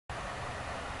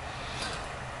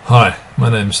Hi, my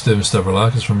name is Stephen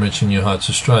Stavroulakis from Reaching New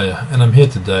Heights Australia, and I'm here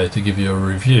today to give you a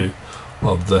review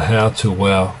of the How to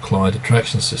Wow Client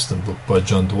Attraction System book by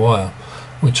Dwyers,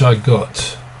 which I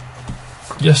got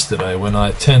yesterday when I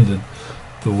attended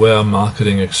the Wow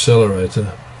Marketing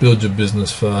Accelerator Build Your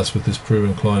Business Fast with this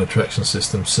Proven Client Attraction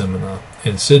System seminar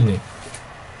in Sydney.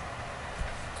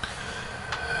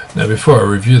 Now, before I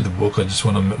review the book, I just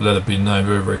want to let it be known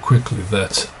very, very quickly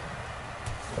that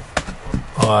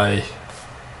I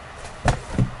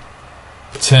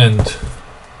tend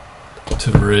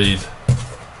to read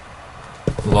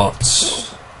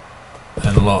lots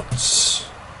and lots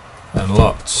and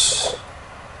lots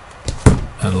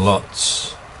and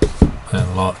lots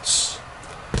and lots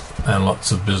and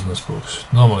lots of business books,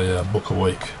 normally a book a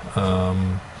week.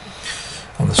 I'm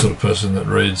the sort of person that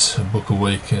reads a book a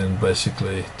week and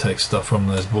basically takes stuff from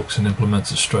those books and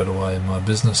implements it straight away in my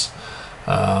business.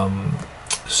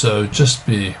 So just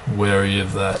be wary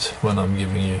of that when I'm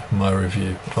giving you my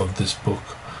review of this book,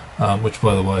 which,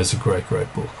 by the way, is a great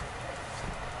book.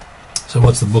 So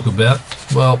what's the book about?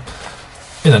 Well,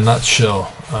 in a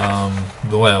nutshell,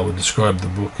 the way I would describe the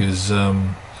book is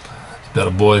about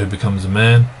a boy who becomes a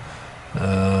man,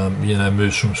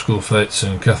 moves from school fetes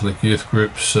and Catholic youth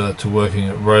groups to working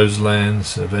at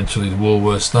Roselands, eventually to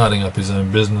Woolworths, starting up his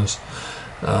own business.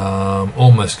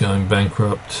 Almost going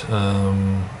bankrupt,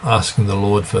 asking the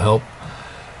Lord for help,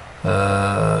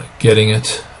 getting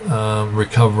it,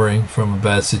 recovering from a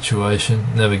bad situation,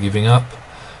 never giving up,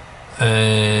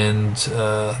 and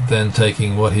then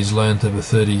taking what he's learned over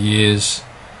 30 years,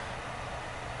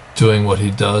 doing what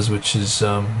he does, which is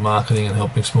marketing and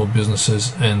helping small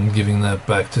businesses, and giving that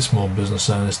back to small business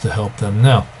owners to help them.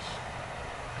 Now,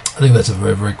 I think that's a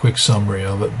very, very quick summary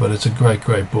of it, but it's a great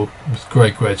book with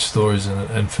great stories in it.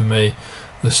 And for me,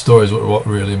 the stories were what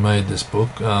really made this book.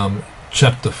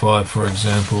 Chapter 5, for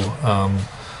example,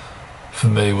 for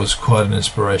me was quite an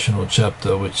inspirational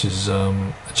chapter, which is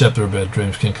a chapter about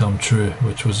dreams can come true,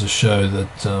 which was a show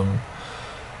that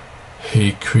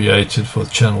he created for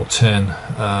Channel 10,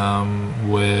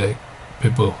 where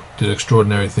people did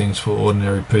extraordinary things for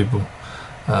ordinary people.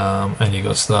 And you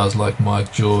got stars like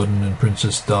Mike Jordan and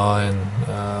Princess Di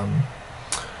and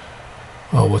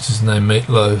what's his name,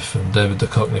 Meatloaf, and David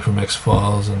Duchovny from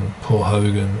X-Files, and Paul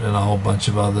Hogan, and a whole bunch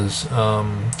of others,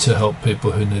 to help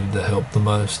people who needed the help the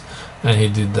most. And he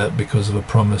did that because of a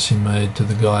promise he made to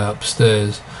the guy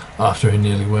upstairs after he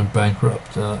nearly went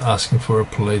bankrupt, asking for a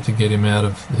plea to get him out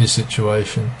of his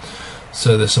situation.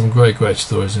 So there's some great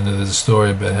stories in there. There's a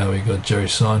story about how he got Jerry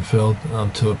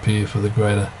Seinfeld to appear for the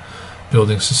Greater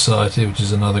Building Society, which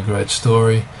is another great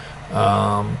story,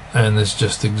 and there's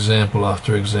just example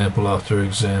after example after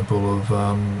example of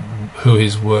who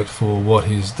he's worked for, what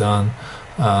he's done,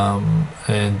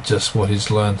 and just what he's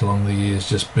learned along the years,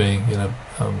 just being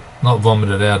not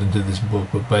vomited out into this book,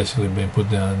 but basically being put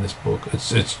down in this book.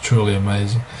 It's truly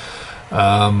amazing.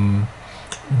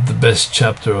 The best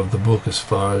chapter of the book, as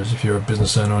far as if you're a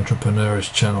business owner, entrepreneur, is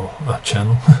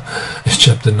is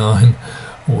chapter 9,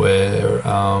 where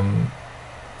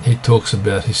he talks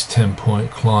about his 10-point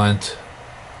client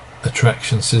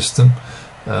attraction system,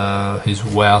 his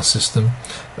WOW system.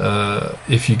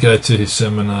 If you go to his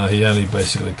seminar, he only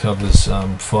basically covers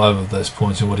 5 of those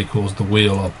points in what he calls the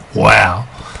wheel of wow.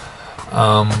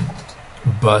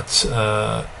 But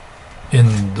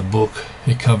in the book,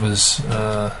 he covers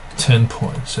 10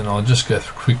 points, and I'll just go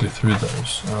quickly through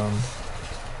those.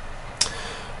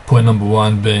 Point number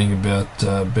 1 being about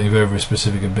being very, very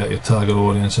specific about your target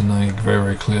audience and knowing very,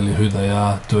 very clearly who they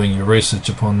are, doing your research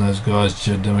upon those guys,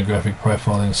 your demographic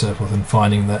profiling and so forth, and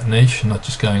finding that niche, not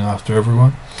just going after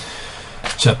everyone.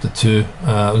 Chapter 2,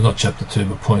 not chapter 2,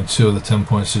 but point 2 of the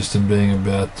 10-point system being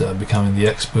about becoming the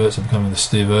expert, so becoming the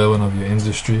Steve Irwin of your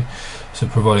industry. So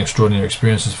providing extraordinary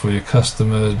experiences for your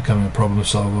customers, becoming a problem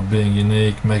solver, being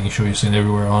unique, making sure you're seen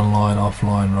everywhere, online,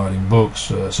 offline, writing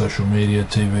books, social media,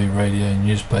 TV, radio,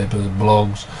 newspapers,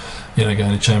 blogs, going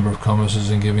to Chamber of Commerce's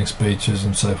and giving speeches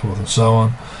and so forth and so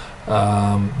on.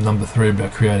 Number 3,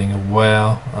 about creating a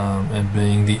wow and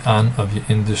being the of your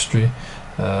industry.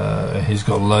 He's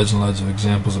got loads and loads of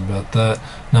examples about that.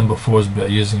 Number 4 is about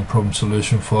using a problem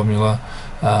solution formula,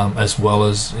 as well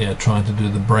as trying to do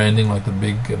the branding like the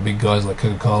big guys like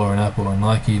Coca-Cola and Apple and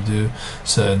Nike do.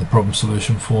 So in the problem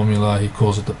solution formula, he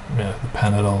calls it the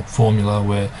Panadol formula,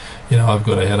 where I've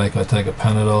got a headache, I take a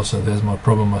Panadol, so there's my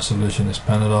problem, my solution is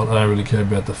Panadol. I don't really care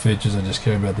about the features, I just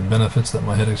care about the benefits, that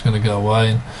my headache's going to go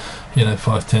away in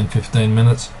 5, 10, 15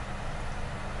 minutes.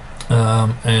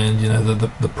 And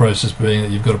the process being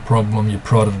that you've got a problem, you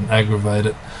prod it and aggravate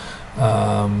it,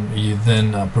 You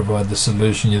then provide the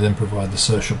solution, you then provide the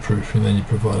social proof, and then you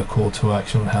provide a call to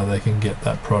action on how they can get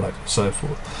that product and so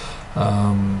forth.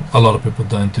 A lot of people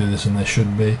don't do this, and they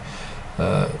should be.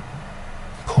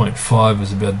 Point 5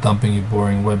 is about dumping your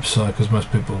boring website, because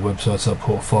most people's websites are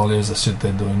portfolios. They sit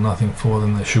there doing nothing for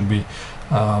them. They should be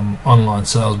online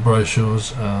sales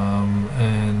brochures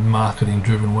and marketing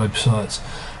driven websites.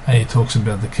 And he talks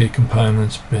about the key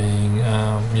components being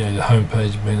the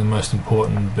homepage being the most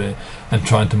important bit, and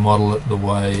trying to model it the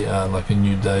way like a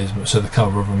New Days, so the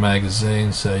cover of a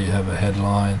magazine, so you have a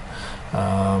headline,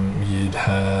 you'd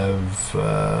have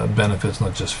benefits,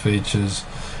 not just features.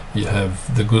 You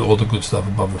have all the good stuff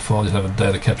above the fold. You'd have a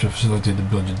data capture facility to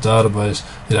build your database.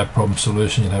 You'd have problem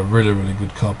solution. You'd have really, really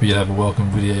good copy. You'd have a welcome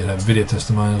video. You'd have video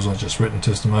testimonials, not just written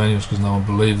testimonials, because no one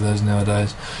believes those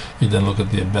nowadays. You'd then look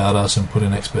at the about us and put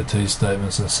in expertise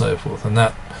statements and so forth. And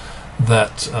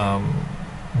that's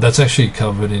actually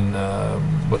covered in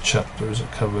what chapter is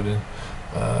it covered in?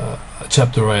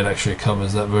 Chapter 8 actually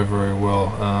covers that very, very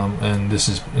well, and this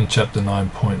is in chapter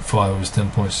 9.5 of his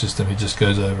 10-point system. He just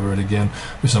goes over it again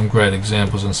with some great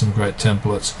examples and some great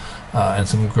templates and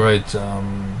some great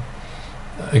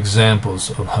examples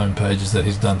of home pages that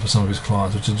he's done for some of his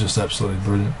clients, which are just absolutely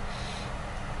brilliant.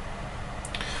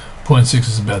 Point 6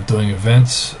 is about doing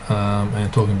events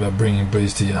and talking about bringing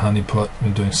bees to your honeypot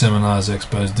and doing seminars,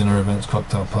 expos, dinner events,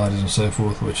 cocktail parties and so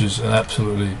forth, which is an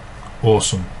absolutely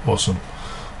awesome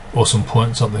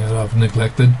point, something that I've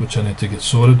neglected, which I need to get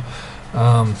sorted.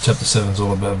 Chapter 7 is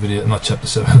all about video, not chapter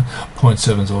 7, point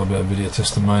 7 is all about video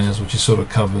testimonials, which he sort of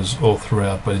covers all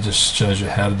throughout, but it just shows you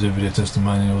how to do video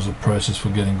testimonials, the process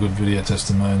for getting good video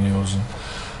testimonials, and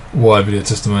why video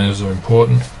testimonials are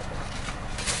important.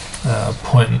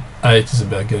 Point 8 is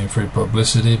about getting free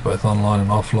publicity, both online and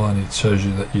offline. It shows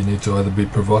you that you need to either be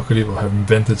provocative or have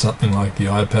invented something like the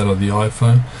iPad or the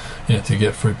iPhone, to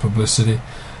get free publicity.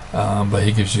 But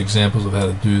he gives you examples of how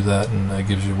to do that, and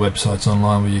gives you websites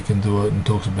online where you can do it, and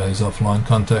talks about his offline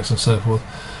contacts and so forth.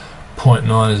 Point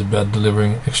 9 is about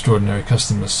delivering extraordinary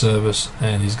customer service,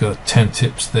 and he's got 10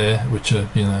 tips there, which are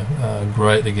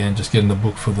great. Again, just getting the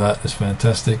book for that is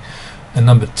fantastic. And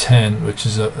number 10, which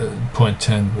is point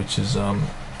 10, which is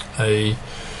a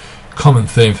common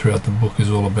theme throughout the book, is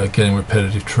all about getting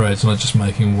repetitive trades, not just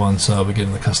making one sale, but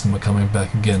getting the customer coming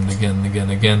back again and again and again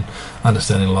and again,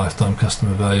 understanding lifetime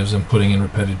customer values, and putting in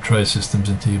repetitive trade systems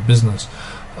into your business.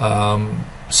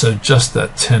 So just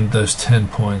those 10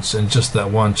 points, and just that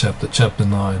one chapter, chapter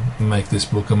 9, make this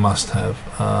book a must-have.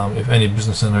 If any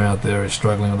business owner out there is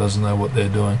struggling or doesn't know what they're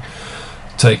doing,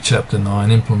 take chapter 9,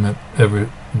 implement every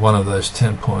one of those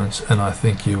 10 points, and I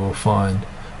think you will find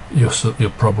your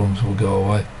problems will go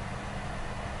away.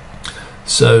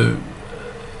 So,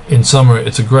 in summary,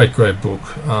 it's a great book.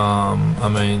 I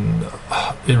mean,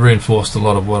 it reinforced a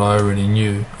lot of what I already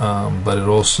knew, but it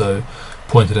also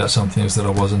pointed out some things that I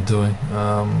wasn't doing.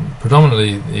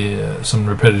 Predominantly some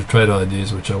repetitive trade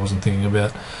ideas, which I wasn't thinking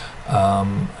about,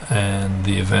 and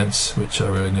the events, which I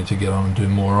really need to get on and do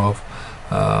more of.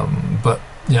 But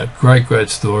yeah, great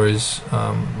stories,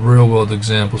 real world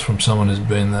examples from someone who's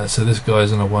been there. So this guy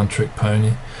isn't a one-trick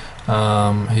pony.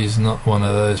 He's not one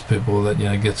of those people that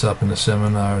gets up in a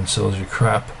seminar and sells you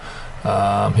crap.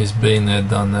 He's been there,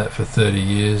 done that for 30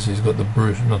 years. He's got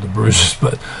not the bruises,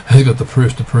 but he's got the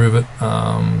proof to prove it.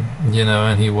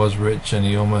 And he was rich, and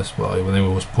he when he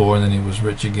was poor, and then he was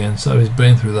rich again. So he's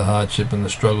been through the hardship and the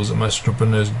struggles that most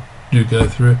entrepreneurs do go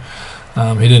through.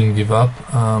 He didn't give up,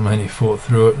 and he fought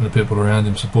through it, and the people around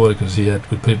him supported, because he had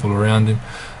good people around him.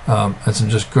 And some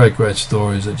just great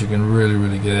stories that you can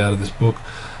really get out of this book.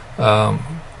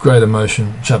 Great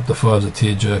emotion. Chapter 5 is a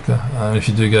tearjerker. And if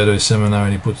you do go to his seminar,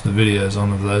 and he puts the videos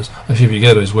on of those, actually if you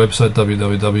go to his website,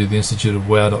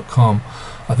 www.theinstituteofwow.com,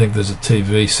 I think there's a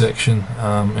TV section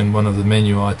in one of the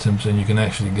menu items, and you can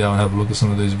actually go and have a look at some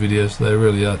of these videos. They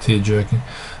really are tear-jerking,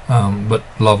 but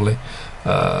lovely.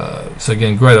 So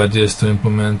again, great ideas to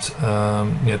implement.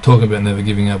 Talking about never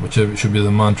giving up, which should be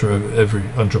the mantra of every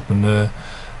entrepreneur.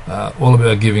 All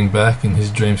about giving back, and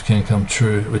his dreams can come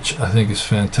true, which I think is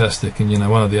fantastic. And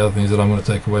one of the other things that I'm going to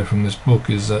take away from this book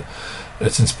is that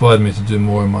it's inspired me to do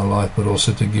more in my life, but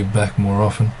also to give back more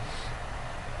often.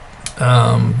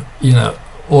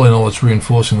 All in all, it's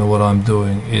reinforcing that what I'm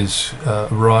doing is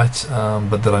right,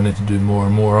 but that I need to do more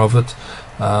and more of it.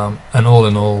 And all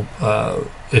in all,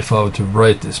 if I were to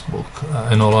rate this book,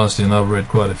 in all honesty, and I've read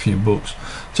quite a few books,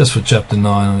 just for chapter 9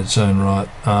 on its own right,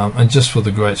 and just for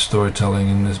the great storytelling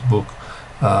in this book,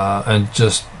 and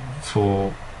just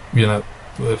for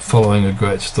following a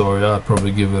great story, I'd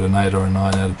probably give it an 8 or a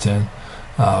 9 out of 10.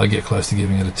 I get close to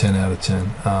giving it a 10 out of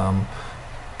 10.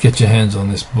 get your hands on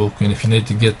this book. And if you need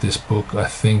to get this book, I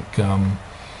think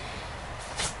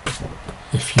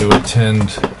if you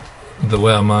attend the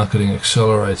Wow Marketing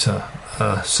Accelerator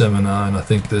seminar, and I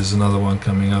think there's another one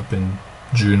coming up in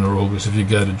June or August, if you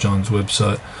go to John's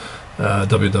website,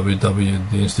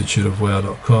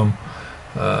 www.theinstituteofwow.com,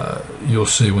 you'll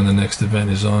see when the next event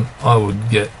is on. I would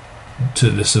get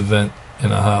to this event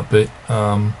in a heartbeat.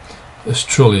 It's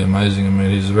truly amazing. I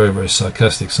mean, he's a very, very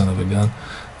sarcastic son of a gun,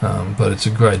 but it's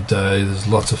a great day. There's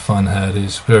lots of fun had.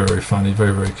 He's very, very funny,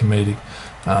 very, very comedic,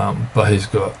 but he's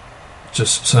got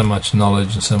just so much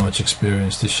knowledge and so much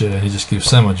experience to share. He just gives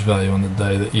so much value on the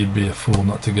day that you'd be a fool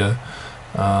not to go.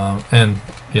 And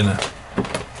you know,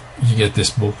 you get this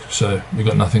book, so you've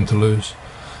got nothing to lose.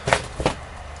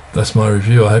 That's my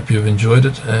review. I hope you've enjoyed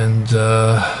it, and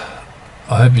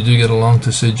I hope you do get along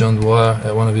to see John Dwyer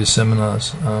at one of his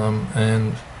seminars,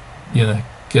 and you know,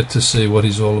 get to see what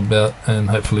he's all about, and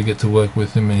hopefully get to work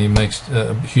with him, and he makes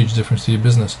a huge difference to your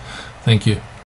business. Thank you.